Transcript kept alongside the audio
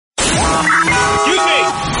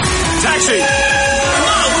Cosby.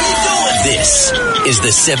 This is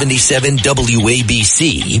the 77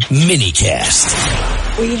 WABC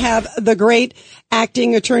minicast. We have the great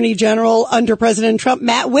acting attorney general under President Trump,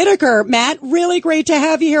 Matt Whitaker. Matt, really great to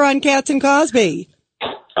have you here on Cats and Cosby.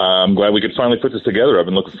 I'm glad we could finally put this together. I've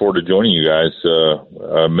been looking forward to joining you guys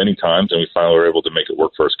many times, and we finally were able to make it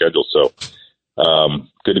work for our schedule. So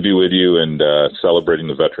good to be with you and celebrating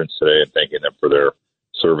the veterans today and thanking them for their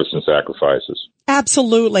service and sacrifices.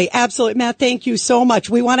 Absolutely. Absolutely. Matt, thank you so much.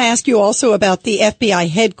 We want to ask you also about the FBI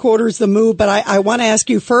headquarters, the move, but I want to ask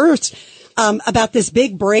you first about this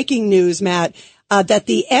big breaking news, Matt, that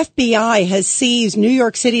the FBI has seized New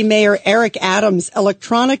York City Mayor Eric Adams'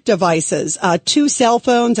 electronic devices, 2 cell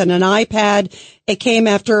phones and an iPad. It came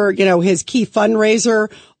after, his key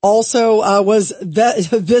fundraiser also was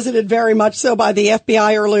visited very much so by the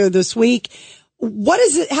FBI earlier this week. What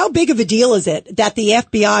is it? How big of a deal is it that the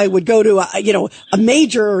FBI would go to a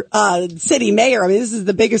major city mayor? I mean, this is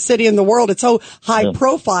the biggest city in the world. It's so high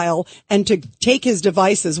profile, and to take his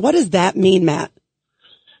devices. What does that mean, Matt?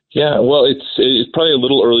 Yeah, well, it's probably a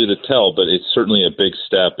little early to tell, but it's certainly a big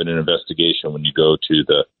step in an investigation when you go to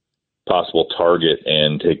the possible target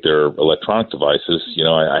and take their electronic devices.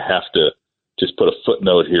 I have to just put a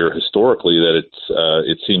footnote here historically that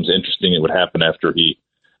it seems interesting it would happen after he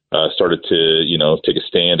started to, take a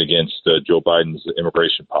stand against Joe Biden's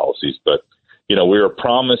immigration policies. But, we are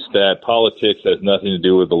promised that politics has nothing to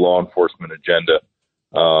do with the law enforcement agenda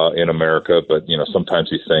in America. But, sometimes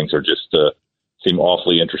these things are just seem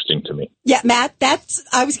awfully interesting to me. Yeah, Matt,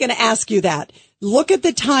 I was going to ask you that. Look at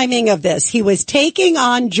the timing of this. He was taking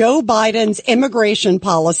on Joe Biden's immigration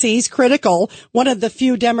policies, critical, one of the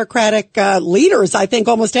few Democratic leaders, I think,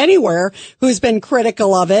 almost anywhere who's been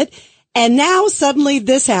critical of it. And now suddenly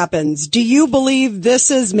this happens. Do you believe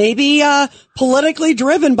this is maybe politically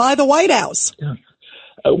driven by the White House? Yeah.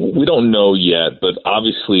 We don't know yet, but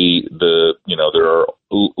obviously there are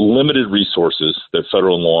limited resources that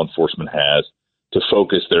federal law enforcement has to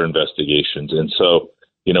focus their investigations. And so,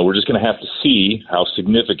 we're just going to have to see how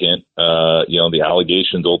significant, the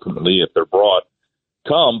allegations ultimately, if they're brought,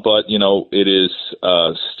 come. But, it is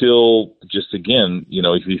still just, again,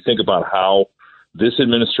 if you think about how this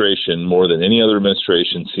administration, more than any other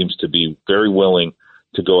administration, seems to be very willing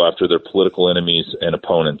to go after their political enemies and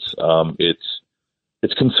opponents.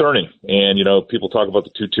 It's concerning. And, people talk about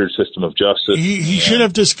the 2-tiered system of justice. He should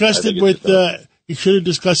have discussed it with he should have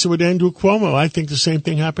discussed it with Andrew Cuomo. I think the same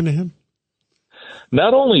thing happened to him.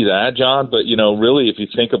 Not only that, John, but, really, if you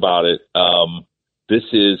think about it, this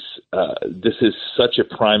is such a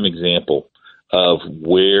prime example of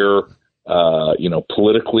where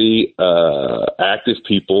politically active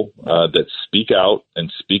people that speak out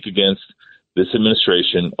and speak against this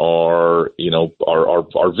administration are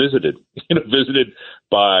visited, visited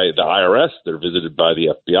by the IRS. They're visited by the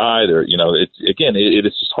FBI. It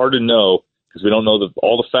is just hard to know because we don't know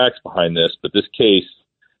all the facts behind this. But this case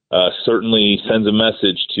certainly sends a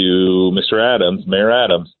message to Mayor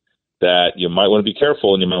Adams, that you might want to be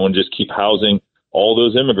careful and you might want to just keep housing all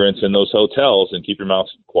those immigrants in those hotels and keep your mouth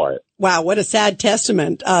quiet. Wow, what a sad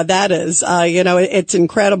testament that is. It's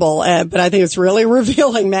incredible, but I think it's really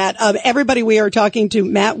revealing, Matt. Everybody, we are talking to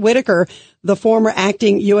Matt Whitaker, the former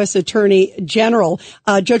acting U.S. Attorney General.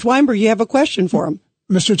 Judge Weinberg, you have a question for him.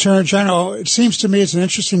 Mr. Attorney General, it seems to me it's an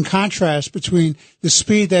interesting contrast between the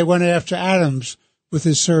speed they went after Adams with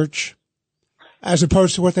his search as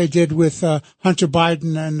opposed to what they did with Hunter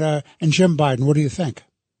Biden and Jim Biden. What do you think?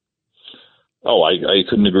 Oh, I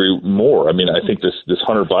couldn't agree more. I mean, I think this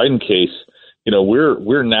Hunter Biden case,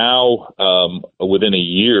 we're now within a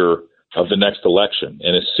year of the next election.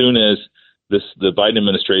 And as soon as the Biden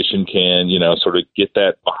administration can, sort of get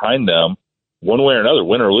that behind them one way or another,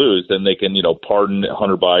 win or lose, then they can, pardon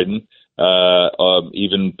Hunter Biden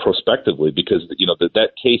even prospectively, because,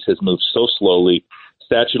 that case has moved so slowly.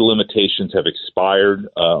 Statute of limitations have expired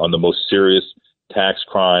on the most serious tax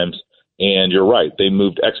crimes. And you're right, they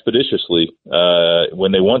moved expeditiously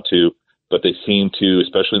when they want to, but they seem to,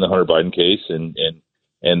 especially in the Hunter Biden case and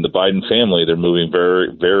the Biden family, they're moving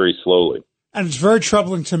very, very slowly. And it's very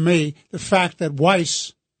troubling to me, the fact that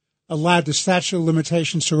Weiss allowed the statute of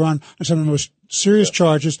limitations to run on some of the most serious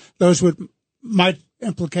charges, those might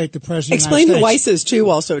implicate the president. Explain the Weisses, too,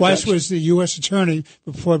 also, Weiss Judge. was the U.S. attorney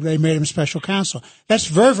before they made him special counsel. That's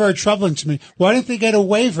very, very troubling to me. Why didn't they get a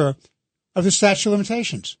waiver of the statute of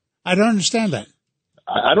limitations? I don't understand that.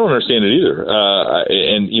 I don't understand it either.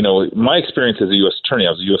 My experience as a U.S. attorney,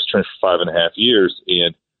 I was a U.S. attorney for 5.5 years,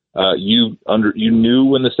 and you knew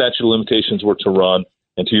when the statute of limitations were to run.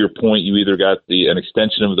 And to your point, you either got an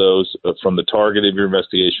extension of those from the target of your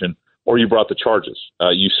investigation, or you brought the charges.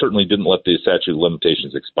 You certainly didn't let the statute of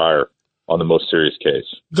limitations expire on the most serious case.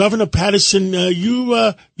 Governor Patterson,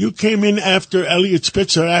 you came in after Elliot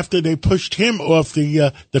Spitzer, after they pushed him off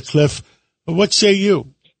the cliff. What say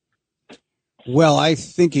you? Well, I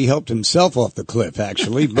think he helped himself off the cliff,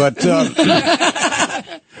 actually, but nobody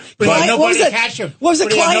catch him. What was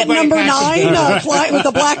it, client number 9? Client with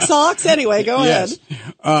the black socks? Anyway, go ahead.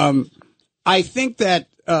 I think that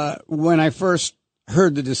when I first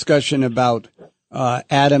heard the discussion about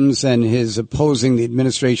Adams and his opposing the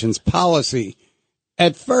administration's policy,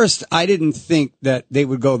 at first I didn't think that they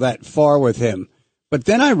would go that far with him. But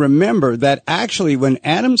then I remember that actually when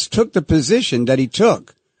Adams took the position that he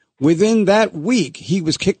took, within that week, he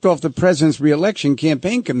was kicked off the president's reelection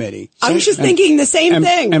campaign committee. I was just thinking the same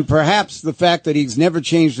thing. And perhaps the fact that he's never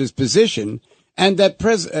changed his position and that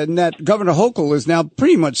that Governor Hochul is now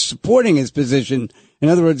pretty much supporting his position. In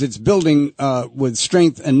other words, it's building with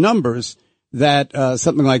strength and numbers that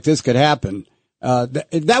something like this could happen.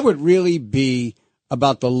 That would really be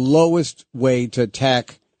about the lowest way to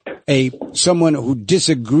attack someone who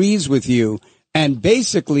disagrees with you and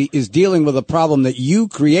basically is dealing with a problem that you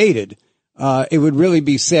created. It would really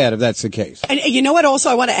be sad if that's the case. And you know what? Also,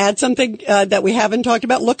 I want to add something that we haven't talked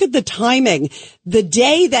about. Look at the timing. The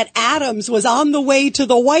day that Adams was on the way to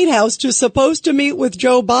the White House supposed to meet with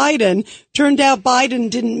Joe Biden, turned out Biden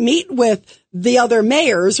didn't meet with the other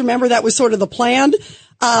mayors. Remember, that was sort of the plan.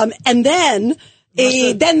 And then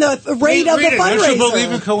the rate of the fundraiser. Don't you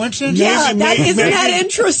believe in coincidence? Yeah, isn't that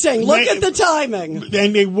interesting? Look at the timing.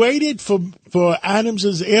 And they waited for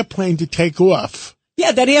Adams's airplane to take off.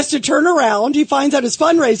 Yeah, then he has to turn around. He finds out his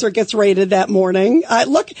fundraiser gets raided that morning.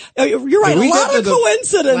 Look, you're right. A lot of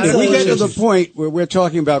coincidences. If we get to the point where we're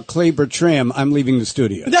talking about Clay Bertram, I'm leaving the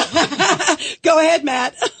studio. Go ahead,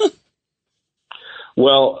 Matt.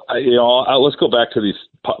 Well, let's go back to these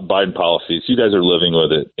Biden policies. You guys are living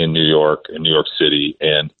with it in New York City,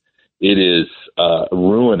 and it is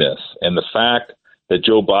ruinous. And the fact that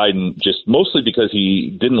Joe Biden, just mostly because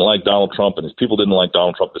he didn't like Donald Trump and his people didn't like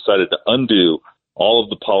Donald Trump, decided to undo all of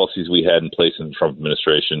the policies we had in place in the Trump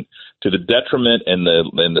administration to the detriment and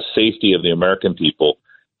the safety of the American people.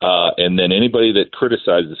 And then anybody that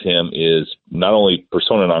criticizes him is not only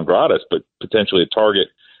persona non grata, but potentially a target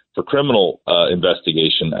for criminal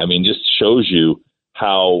investigation. I mean, just shows you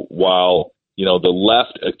how while, the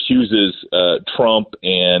left accuses Trump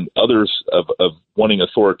and others of wanting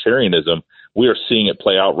authoritarianism, we are seeing it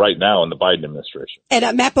play out right now in the Biden administration.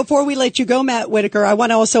 And Matt, before we let you go, Matt Whitaker, I want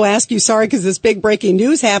to also ask you, sorry, because this big breaking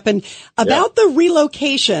news happened, about the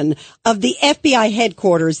relocation of the FBI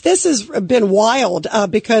headquarters. This has been wild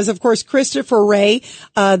because, of course, Christopher Wray,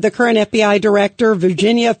 the current FBI director,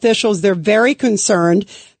 Virginia officials, they're very concerned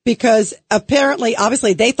because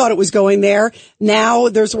obviously they thought it was going there. Now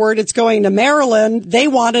there's word it's going to Maryland. They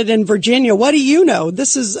want it in Virginia. What do you know?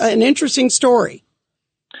 This is an interesting story.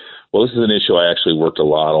 Well, this is an issue I actually worked a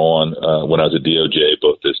lot on when I was at DOJ,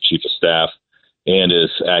 both as chief of staff and as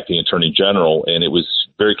acting attorney general. And it was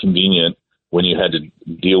very convenient when you had to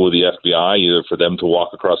deal with the FBI, either for them to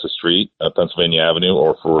walk across the street, Pennsylvania Avenue,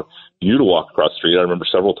 or for you to walk across the street. I remember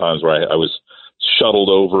several times where I was shuttled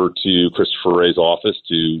over to Christopher Wray's office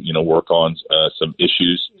to, work on some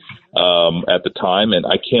issues at the time. And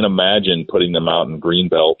I can't imagine putting them out in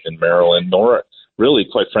Greenbelt in Maryland, nor really,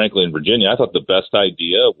 quite frankly, in Virginia. I thought the best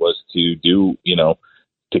idea was to do,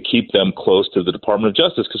 to keep them close to the Department of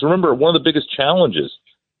Justice. Because remember, one of the biggest challenges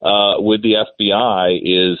with the FBI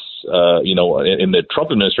is, in the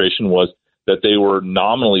Trump administration was that they were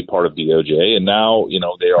nominally part of DOJ, and now,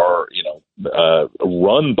 they are,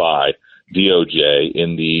 run by DOJ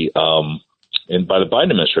by the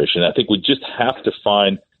Biden administration. I think we just have to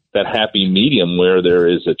find that happy medium where there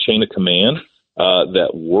is a chain of command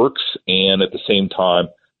that works, and at the same time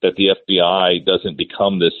that the FBI doesn't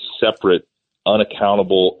become this separate,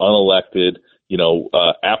 unaccountable, unelected,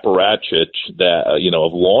 apparatchik that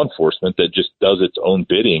of law enforcement that just does its own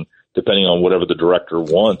bidding, depending on whatever the director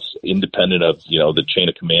wants, independent of the chain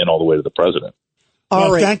of command all the way to the president.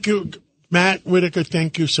 All right. Thank you, Matt Whitaker.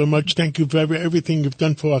 Thank you so much. Thank you for everything you've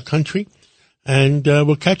done for our country, and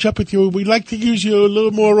we'll catch up with you. We'd like to use you a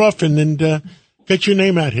little more often and get your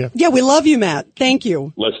name out here. Yeah, we love you, Matt. Thank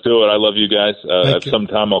you. Let's do it. I love you guys. At some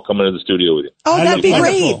time, I'll come into the studio with you. Oh, that'd be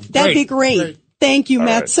great. That'd be great. Thank you,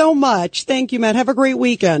 Matt, so much. Thank you, Matt. Have a great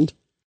weekend.